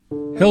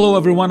Hello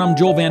everyone, I'm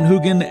Joel Van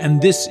Hoogen, and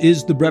this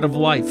is The Bread of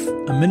Life,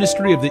 a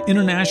ministry of the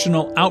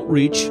International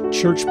Outreach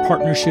Church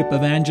Partnership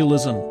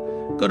Evangelism.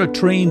 Go to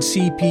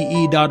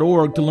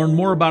traincpe.org to learn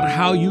more about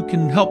how you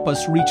can help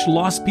us reach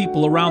lost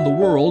people around the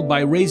world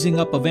by raising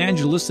up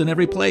evangelists in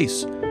every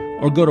place.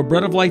 Or go to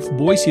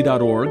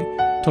breadoflifeboise.org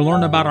to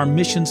learn about our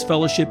missions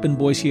fellowship in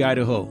Boise,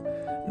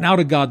 Idaho. Now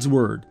to God's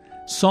Word.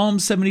 Psalm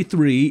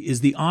 73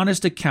 is the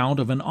honest account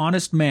of an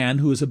honest man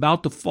who is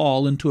about to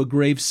fall into a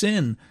grave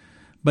sin.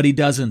 But he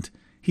doesn't.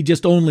 He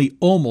just only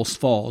almost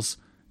falls.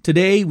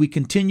 Today, we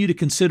continue to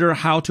consider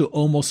how to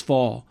almost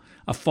fall,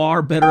 a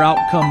far better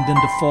outcome than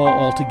to fall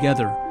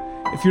altogether.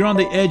 If you're on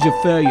the edge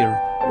of failure,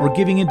 or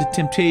giving into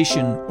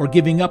temptation, or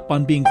giving up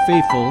on being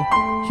faithful,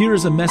 here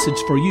is a message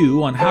for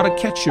you on how to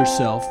catch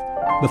yourself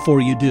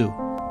before you do.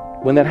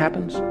 When that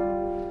happens,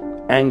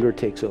 anger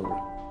takes over.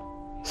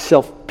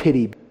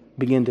 Self-pity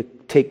begins to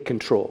take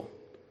control.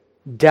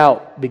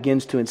 Doubt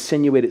begins to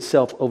insinuate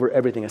itself over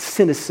everything, a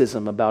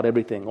cynicism about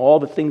everything. All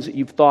the things that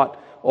you've thought,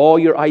 all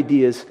your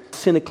ideas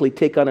cynically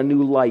take on a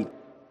new light.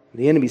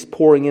 The enemy's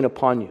pouring in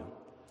upon you.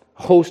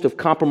 A host of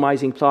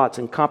compromising thoughts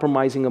and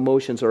compromising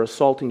emotions are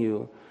assaulting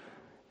you.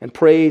 And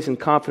praise and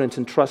confidence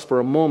and trust for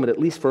a moment, at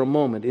least for a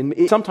moment,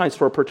 and sometimes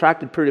for a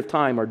protracted period of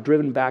time, are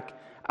driven back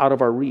out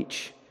of our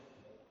reach.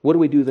 What do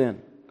we do then?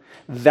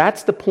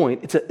 That's the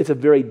point. It's a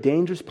very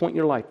dangerous point in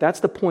your life. That's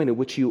the point at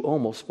which you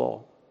almost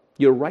fall.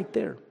 You're right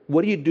there.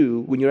 What do you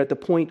do when you're at the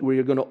point where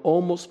you're going to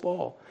almost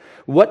fall?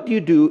 What do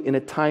you do in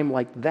a time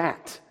like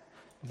that?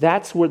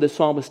 That's where the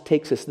psalmist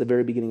takes us at the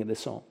very beginning of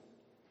this psalm.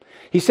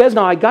 He says,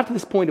 now I got to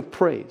this point of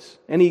praise.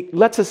 And he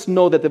lets us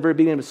know that at the very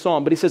beginning of the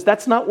psalm. But he says,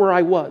 that's not where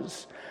I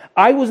was.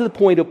 I was at the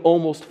point of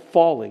almost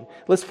falling.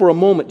 Let's for a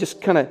moment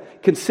just kind of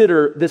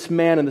consider this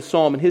man in the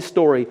psalm and his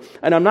story.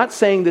 And I'm not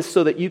saying this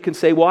so that you can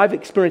say, well, I've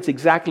experienced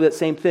exactly that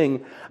same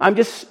thing. I'm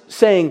just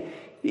saying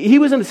he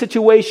was in a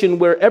situation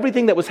where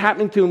everything that was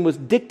happening to him was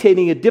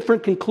dictating a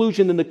different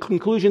conclusion than the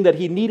conclusion that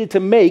he needed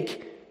to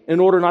make in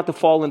order not to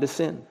fall into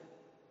sin.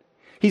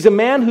 He's a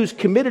man who's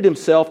committed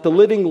himself to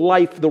living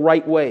life the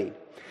right way.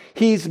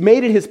 He's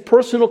made it his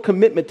personal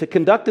commitment to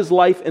conduct his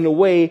life in a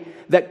way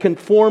that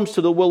conforms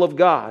to the will of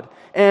God.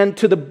 And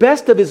to the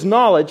best of his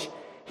knowledge,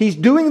 he's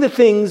doing the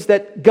things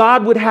that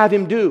God would have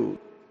him do.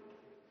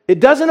 It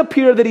doesn't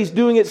appear that he's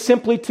doing it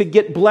simply to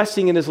get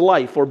blessing in his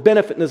life or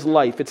benefit in his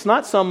life. It's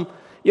not some,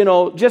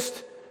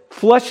 just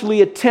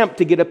fleshly attempt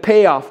to get a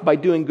payoff by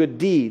doing good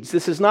deeds.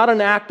 This is not an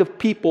act of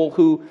people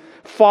who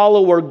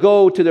follow or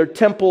go to their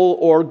temple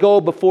or go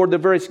before the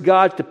various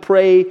gods to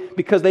pray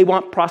because they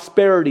want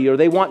prosperity or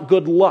they want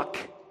good luck.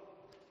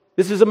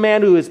 This is a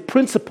man who is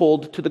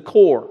principled to the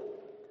core.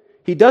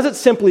 He does it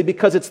simply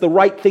because it's the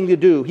right thing to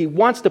do. He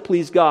wants to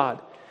please God.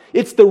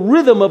 It's the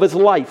rhythm of his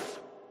life.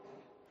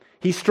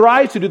 He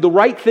strives to do the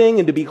right thing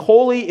and to be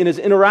holy in his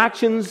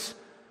interactions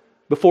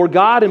before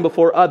God and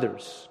before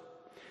others.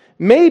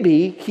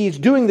 Maybe he's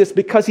doing this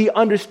because he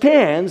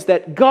understands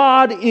that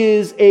God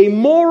is a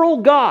moral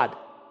God.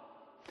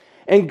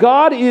 And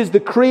God is the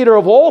creator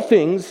of all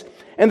things,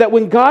 and that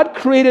when God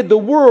created the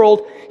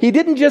world, He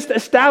didn't just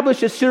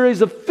establish a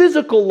series of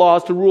physical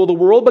laws to rule the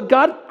world, but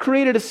God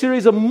created a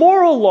series of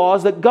moral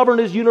laws that govern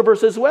His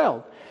universe as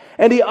well.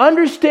 And He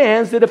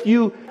understands that if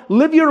you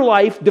live your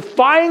life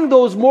defying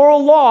those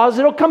moral laws,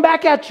 it'll come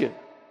back at you.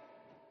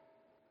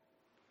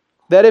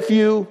 That if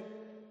you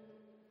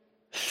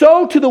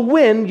sow to the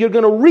wind, you're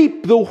going to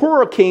reap the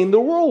hurricane, the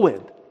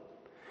whirlwind.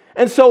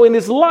 And so in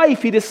his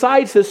life, he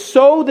decides to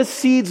sow the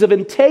seeds of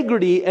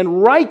integrity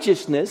and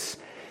righteousness,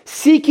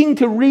 seeking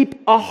to reap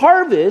a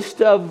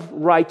harvest of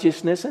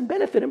righteousness and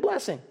benefit and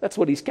blessing. That's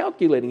what he's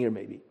calculating here,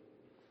 maybe.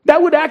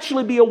 That would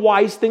actually be a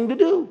wise thing to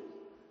do.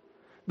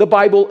 The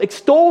Bible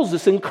extols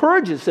this,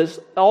 encourages this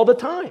all the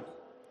time.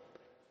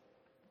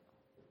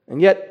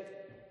 And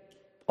yet,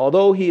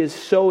 although he is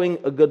sowing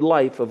a good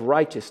life of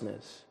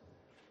righteousness,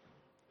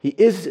 he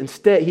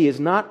is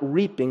not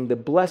reaping the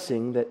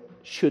blessing that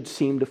should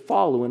seem to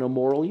follow in a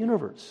moral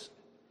universe.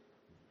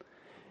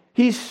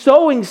 He's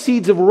sowing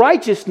seeds of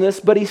righteousness,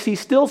 but he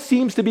still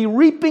seems to be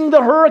reaping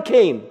the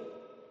hurricane.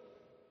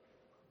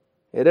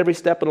 At every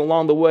step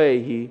along the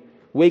way, he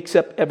wakes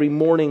up every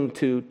morning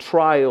to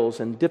trials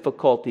and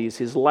difficulties.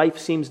 His life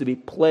seems to be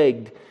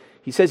plagued.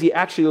 He says he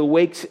actually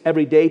awakes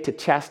every day to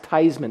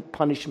chastisement,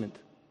 punishment.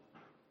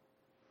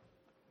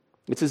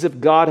 It's as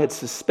if God had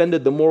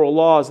suspended the moral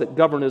laws that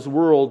govern his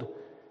world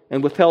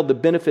and withheld the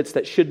benefits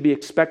that should be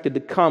expected to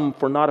come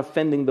for not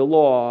offending the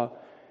law,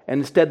 and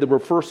instead the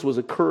reverse was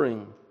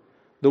occurring.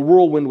 The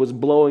whirlwind was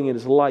blowing in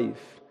his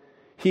life.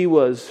 He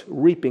was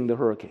reaping the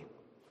hurricane.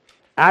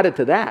 Added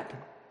to that,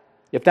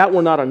 if that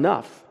were not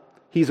enough,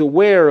 he's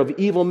aware of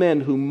evil men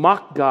who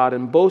mock God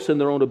and boast in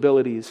their own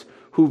abilities,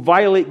 who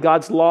violate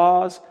God's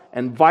laws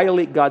and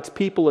violate God's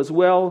people as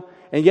well,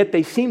 and yet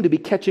they seem to be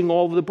catching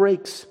all of the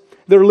breaks.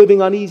 They're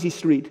living on easy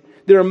street.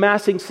 They're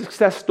amassing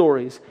success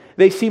stories.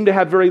 They seem to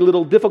have very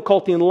little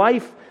difficulty in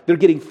life. They're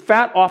getting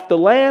fat off the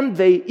land.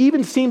 They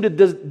even seem to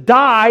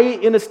die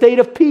in a state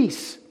of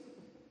peace.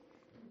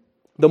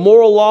 The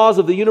moral laws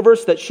of the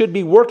universe that should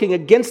be working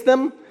against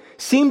them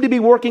seem to be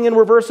working in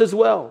reverse as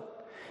well.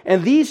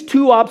 And these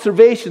two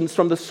observations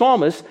from the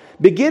psalmist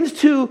begins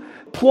to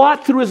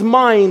plot through his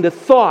mind a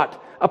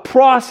thought, a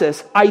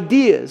process,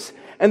 ideas.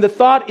 And the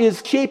thought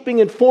is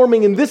shaping and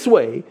forming in this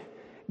way: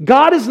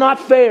 God is not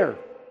fair.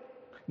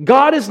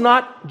 God is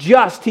not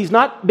just. He's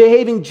not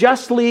behaving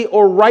justly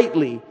or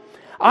rightly.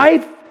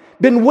 I've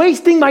been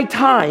wasting my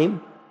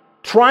time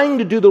trying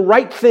to do the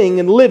right thing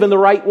and live in the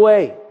right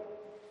way.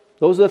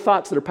 Those are the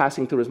thoughts that are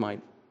passing through his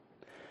mind.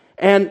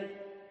 And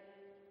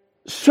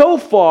so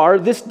far,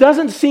 this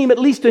doesn't seem, at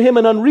least to him,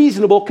 an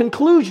unreasonable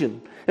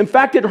conclusion. In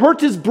fact, it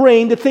hurts his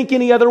brain to think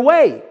any other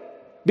way,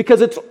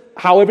 because it's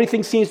how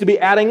everything seems to be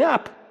adding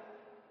up.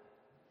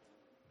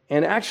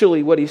 And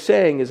actually, what he's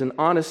saying is an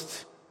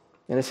honest,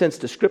 in a sense,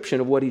 description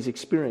of what he's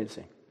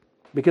experiencing,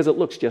 because it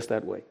looks just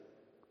that way.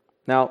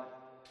 Now,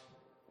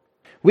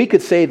 we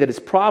could say that his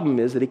problem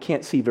is that he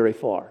can't see very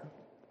far,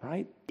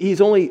 right?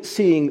 He's only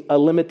seeing a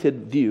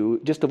limited view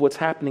just of what's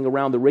happening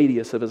around the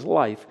radius of his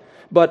life,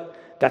 but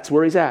that's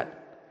where he's at.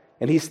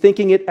 And he's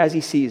thinking it as he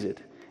sees it.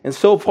 And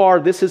so far,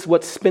 this is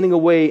what's spinning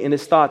away in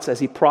his thoughts as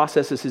he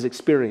processes his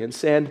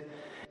experience. And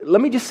let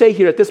me just say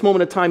here, at this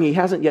moment of time, he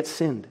hasn't yet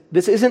sinned.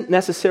 This isn't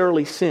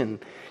necessarily sin.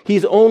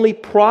 He's only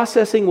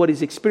processing what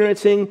he's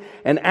experiencing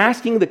and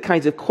asking the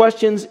kinds of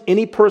questions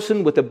any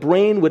person with a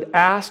brain would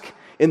ask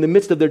in the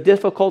midst of their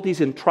difficulties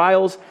and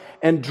trials,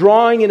 and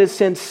drawing, in a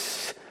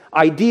sense,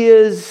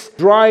 ideas,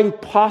 drawing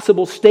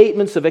possible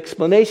statements of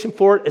explanation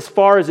for it as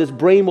far as his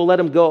brain will let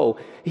him go.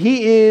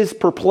 He is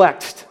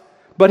perplexed,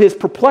 but his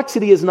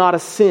perplexity is not a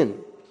sin.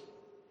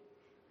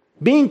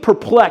 Being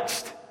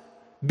perplexed,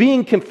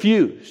 being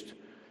confused,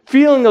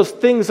 feeling those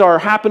things are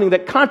happening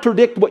that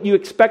contradict what you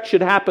expect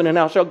should happen and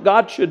how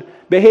God should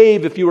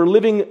behave if you were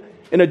living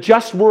in a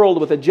just world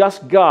with a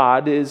just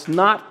God is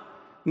not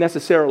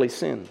necessarily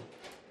sin.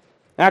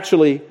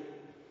 Actually,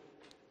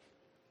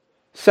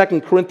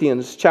 2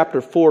 Corinthians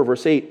chapter 4,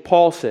 verse 8,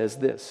 Paul says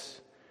this: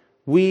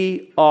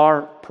 we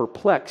are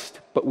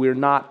perplexed, but we're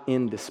not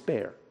in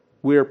despair.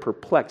 We're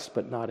perplexed,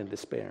 but not in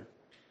despair.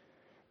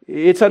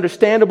 It's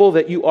understandable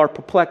that you are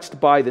perplexed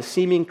by the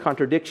seeming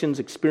contradictions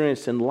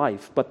experienced in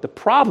life, but the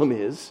problem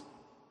is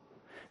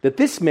that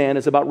this man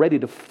is about ready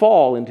to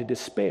fall into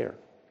despair.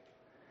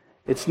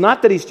 It's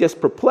not that he's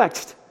just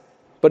perplexed,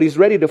 but he's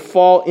ready to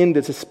fall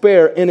into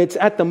despair, and it's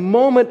at the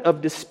moment of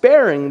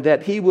despairing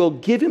that he will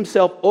give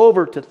himself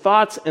over to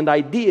thoughts and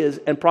ideas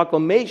and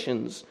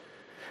proclamations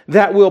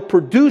that will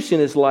produce in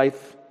his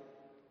life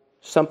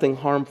something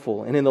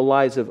harmful, and in the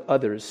lives of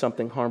others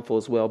something harmful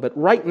as well. But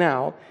right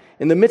now,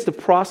 in the midst of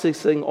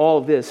processing all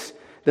of this,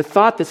 the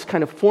thought that's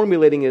kind of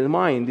formulating in his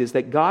mind is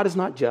that God is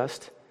not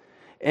just,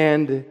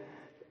 and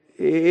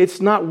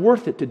it's not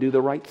worth it to do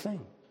the right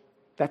thing.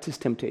 That's his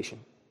temptation.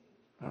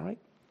 All right?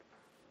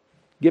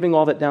 Giving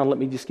all that down, let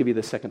me just give you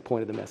the second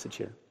point of the message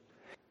here.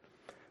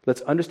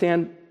 Let's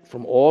understand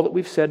from all that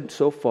we've said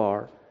so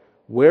far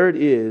where it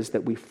is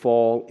that we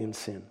fall in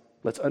sin.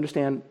 Let's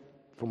understand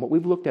from what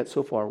we've looked at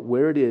so far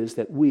where it is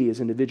that we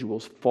as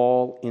individuals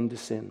fall into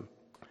sin.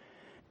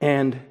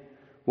 And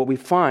what we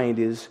find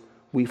is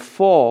we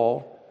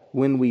fall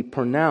when we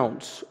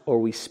pronounce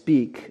or we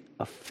speak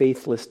a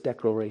faithless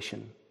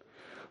declaration.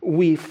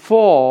 We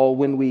fall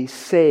when we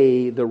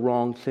say the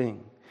wrong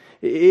thing.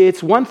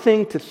 It's one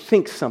thing to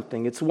think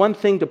something. It's one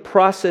thing to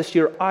process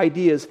your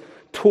ideas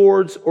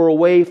towards or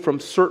away from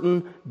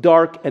certain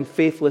dark and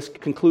faithless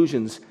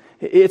conclusions.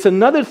 It's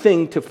another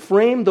thing to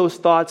frame those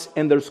thoughts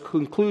and those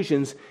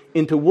conclusions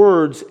into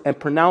words and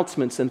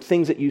pronouncements and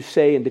things that you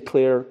say and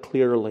declare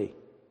clearly.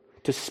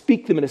 To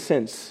speak them in a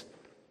sense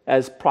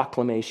as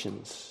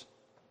proclamations.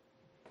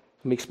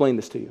 Let me explain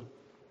this to you.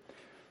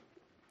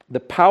 The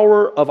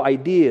power of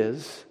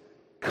ideas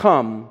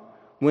come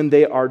when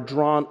they are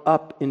drawn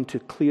up into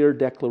clear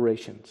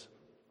declarations.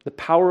 The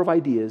power of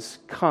ideas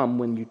come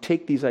when you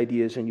take these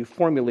ideas and you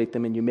formulate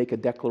them and you make a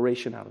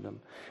declaration out of them.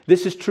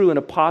 This is true in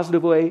a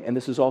positive way, and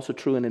this is also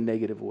true in a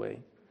negative way.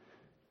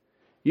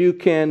 You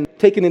can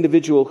take an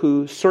individual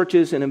who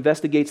searches and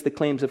investigates the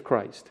claims of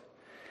Christ.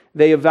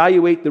 They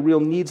evaluate the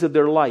real needs of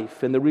their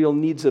life and the real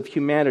needs of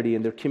humanity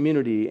and their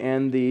community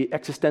and the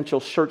existential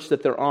search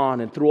that they're on.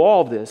 And through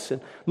all of this,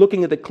 and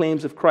looking at the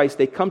claims of Christ,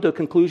 they come to a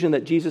conclusion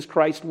that Jesus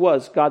Christ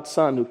was God's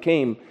Son who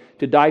came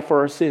to die for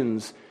our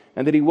sins,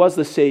 and that he was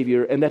the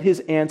Savior, and that his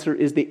answer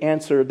is the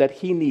answer that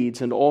he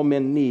needs and all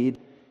men need.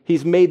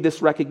 He's made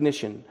this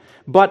recognition.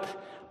 But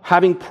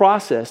having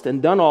processed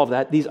and done all of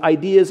that, these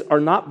ideas are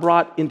not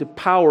brought into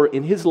power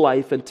in his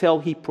life until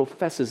he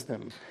professes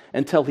them,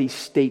 until he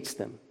states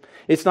them.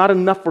 It's not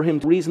enough for him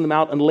to reason them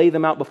out and lay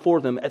them out before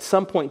them. At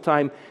some point in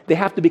time, they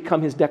have to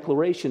become his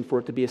declaration for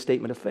it to be a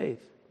statement of faith.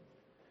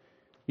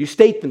 You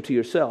state them to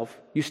yourself.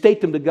 You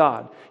state them to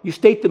God. You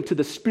state them to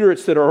the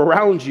spirits that are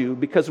around you,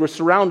 because we're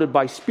surrounded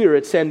by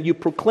spirits, and you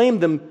proclaim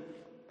them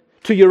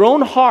to your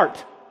own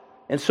heart,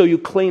 and so you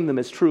claim them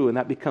as true, and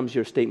that becomes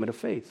your statement of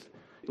faith.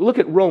 Look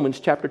at Romans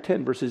chapter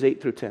 10, verses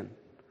 8 through 10.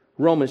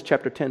 Romans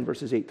chapter 10,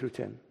 verses 8 through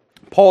 10.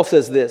 Paul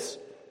says this: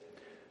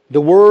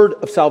 The word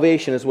of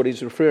salvation is what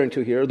he's referring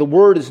to here. The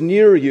word is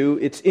near you.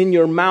 It's in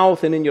your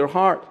mouth and in your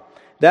heart.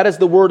 That is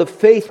the word of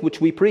faith which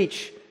we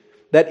preach.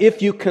 That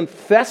if you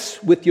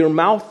confess with your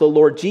mouth the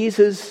Lord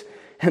Jesus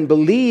and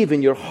believe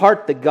in your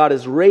heart that God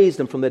has raised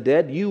him from the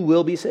dead, you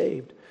will be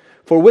saved.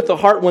 For with the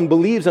heart one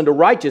believes unto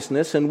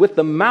righteousness, and with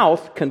the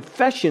mouth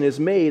confession is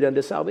made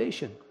unto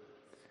salvation.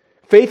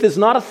 Faith is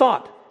not a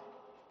thought.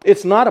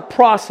 It's not a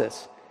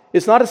process.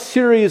 It's not a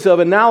series of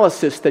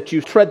analysis that you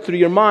tread through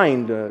your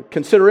mind,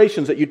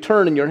 considerations that you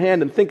turn in your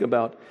hand and think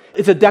about.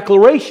 It's a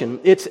declaration.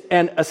 It's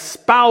an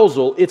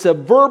espousal. It's a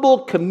verbal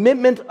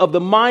commitment of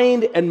the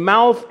mind and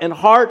mouth and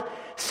heart,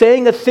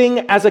 saying a thing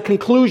as a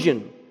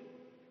conclusion.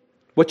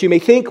 What you may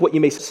think, what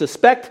you may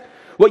suspect,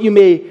 what you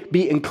may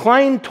be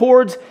inclined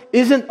towards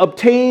isn't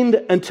obtained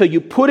until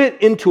you put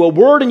it into a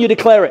word and you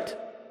declare it.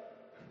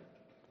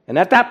 And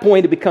at that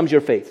point, it becomes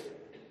your faith.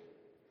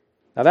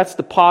 Now, that's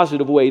the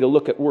positive way to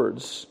look at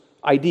words,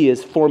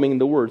 ideas forming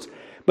into words.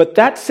 But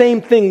that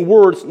same thing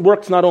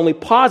works not only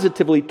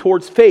positively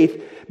towards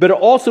faith, but it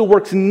also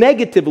works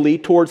negatively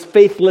towards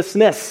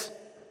faithlessness.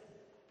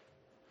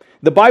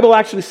 The Bible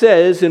actually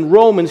says in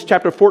Romans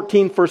chapter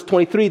 14, verse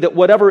 23, that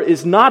whatever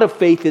is not of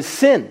faith is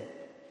sin.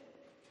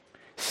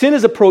 Sin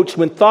is approached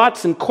when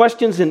thoughts and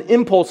questions and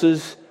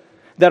impulses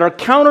that are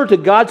counter to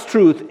God's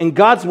truth and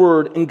God's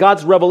word and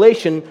God's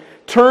revelation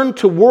turn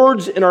to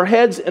words in our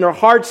heads and our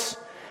hearts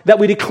that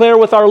we declare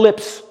with our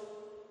lips.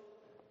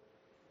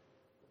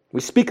 We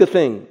speak a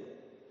thing,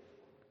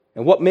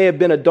 and what may have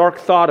been a dark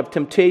thought of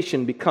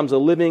temptation becomes a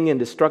living and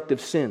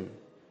destructive sin.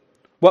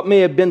 What may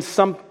have been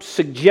some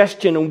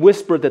suggestion and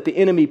whisper that the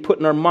enemy put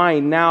in our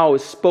mind now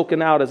is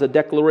spoken out as a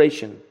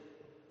declaration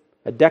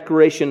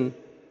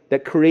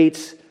that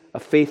creates a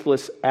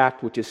faithless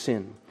act, which is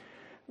sin.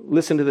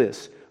 Listen to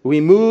this.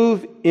 We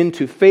move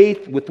into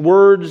faith with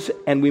words,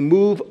 and we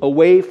move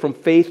away from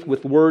faith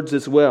with words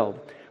as well.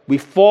 We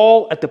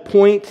fall at the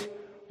point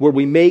where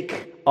we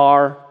make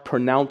our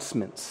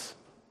pronouncements.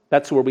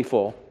 That's where we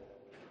fall.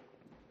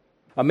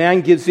 A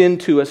man gives in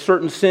to a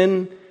certain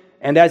sin,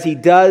 and as he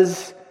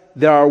does,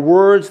 there are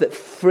words that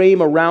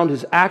frame around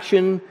his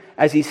action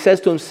as he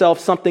says to himself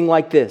something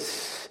like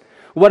this: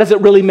 what does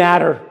it really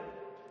matter?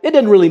 It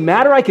doesn't really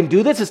matter. I can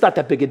do this. It's not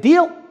that big a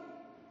deal.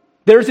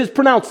 There's his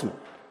pronouncement.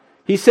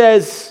 He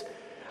says,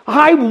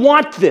 I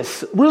want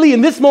this. Really,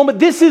 in this moment,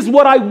 this is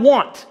what I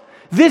want.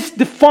 This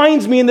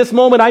defines me in this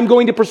moment. I'm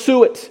going to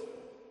pursue it.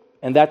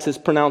 And that's his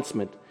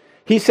pronouncement.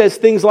 He says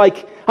things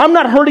like, I'm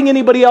not hurting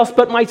anybody else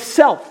but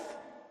myself.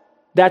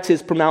 That's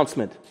his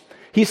pronouncement.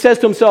 He says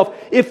to himself,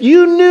 if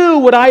you knew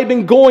what I've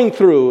been going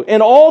through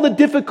and all the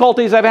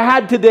difficulties I've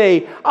had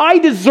today, I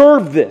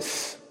deserve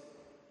this.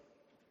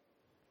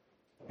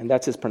 And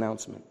that's his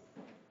pronouncement.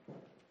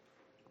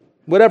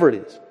 Whatever it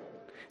is.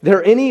 There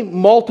are any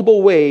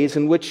multiple ways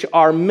in which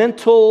our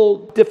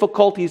mental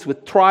difficulties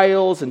with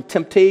trials and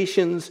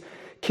temptations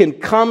can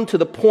come to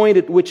the point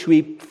at which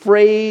we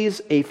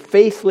phrase a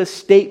faithless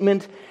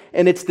statement,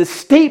 and it's the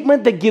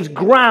statement that gives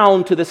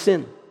ground to the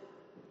sin.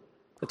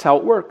 That's how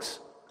it works.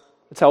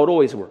 That's how it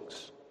always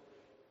works.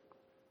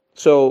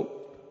 So,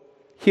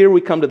 here we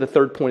come to the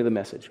third point of the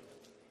message.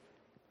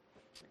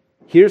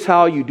 Here's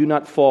how you do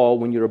not fall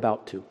when you're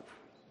about to.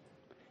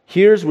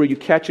 Here's where you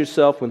catch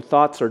yourself when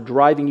thoughts are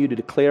driving you to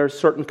declare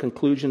certain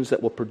conclusions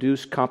that will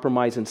produce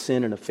compromise and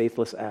sin in a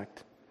faithless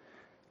act.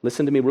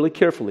 Listen to me really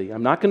carefully.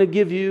 I'm not going to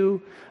give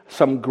you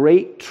some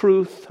great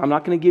truth. I'm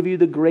not going to give you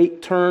the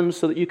great turns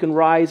so that you can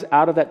rise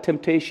out of that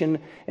temptation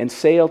and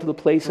sail to the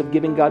place of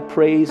giving God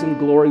praise and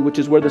glory, which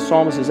is where the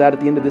psalmist is at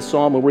the end of this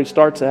psalm and where he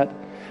starts at.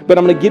 But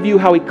I'm going to give you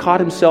how he caught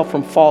himself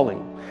from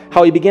falling,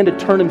 how he began to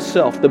turn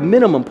himself, the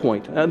minimum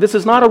point. This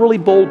is not a really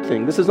bold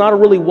thing. This is not a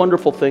really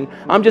wonderful thing.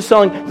 I'm just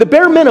telling the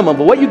bare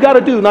minimum of what you got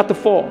to do not to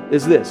fall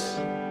is this.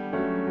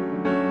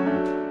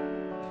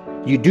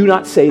 You do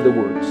not say the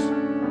words.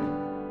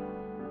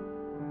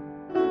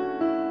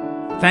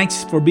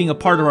 Thanks for being a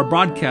part of our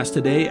broadcast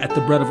today at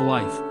The Bread of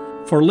Life.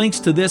 For links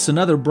to this and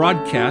other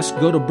broadcasts,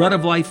 go to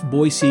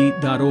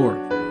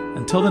breadoflifeboise.org.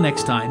 Until the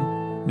next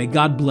time, may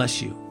God bless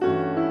you.